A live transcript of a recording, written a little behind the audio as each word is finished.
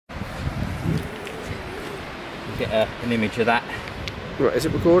get an image of that. Right, is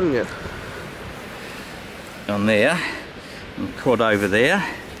it recording yet? On there, and quad over there.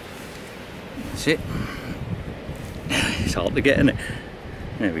 That's it. It's hard to get, isn't it?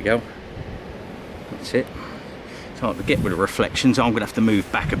 There we go. That's it. It's hard to get with the reflections. I'm going to have to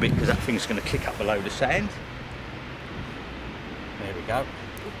move back a bit because that thing's going to kick up a load of sand. There we go.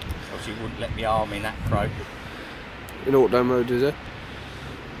 Obviously, it wouldn't let me arm in that croak. In auto mode, is it?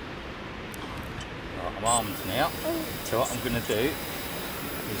 Right, I'm armed now. So what I'm going to do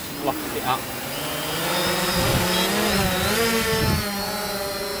is fluff it up.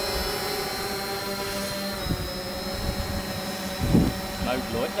 Mode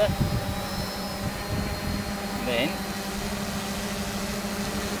loiter. And then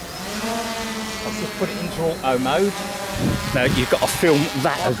I'll just put it into auto mode. Now you've got to film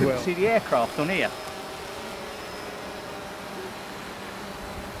that as well. See the aircraft on here.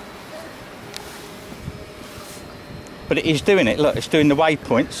 But it is doing it. Look, it's doing the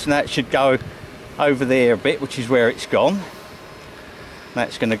waypoints. Now it should go over there a bit, which is where it's gone.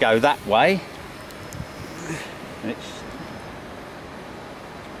 That's going to go that way. And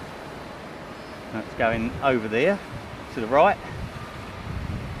that's going over there to the right.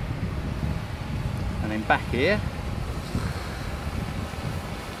 And then back here.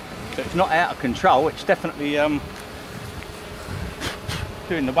 So it's not out of control, it's definitely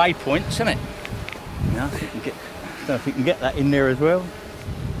doing the waypoints, isn't it? You know, if you can get, I don't know if you can get that in there as well.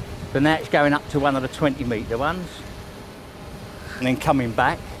 But now it's going up to one of the 20-metre ones. And then coming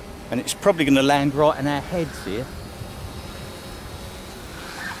back. And it's probably going to land right in our heads here.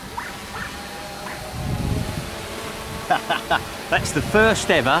 That's the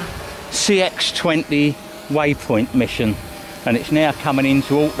first ever CX-20 Waypoint mission. And it's now coming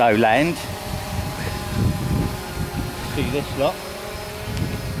into auto land. See this lot?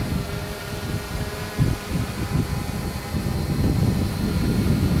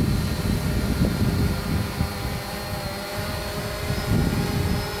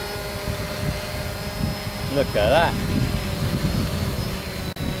 Look at that.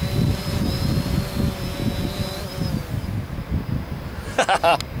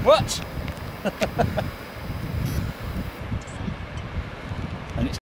 What?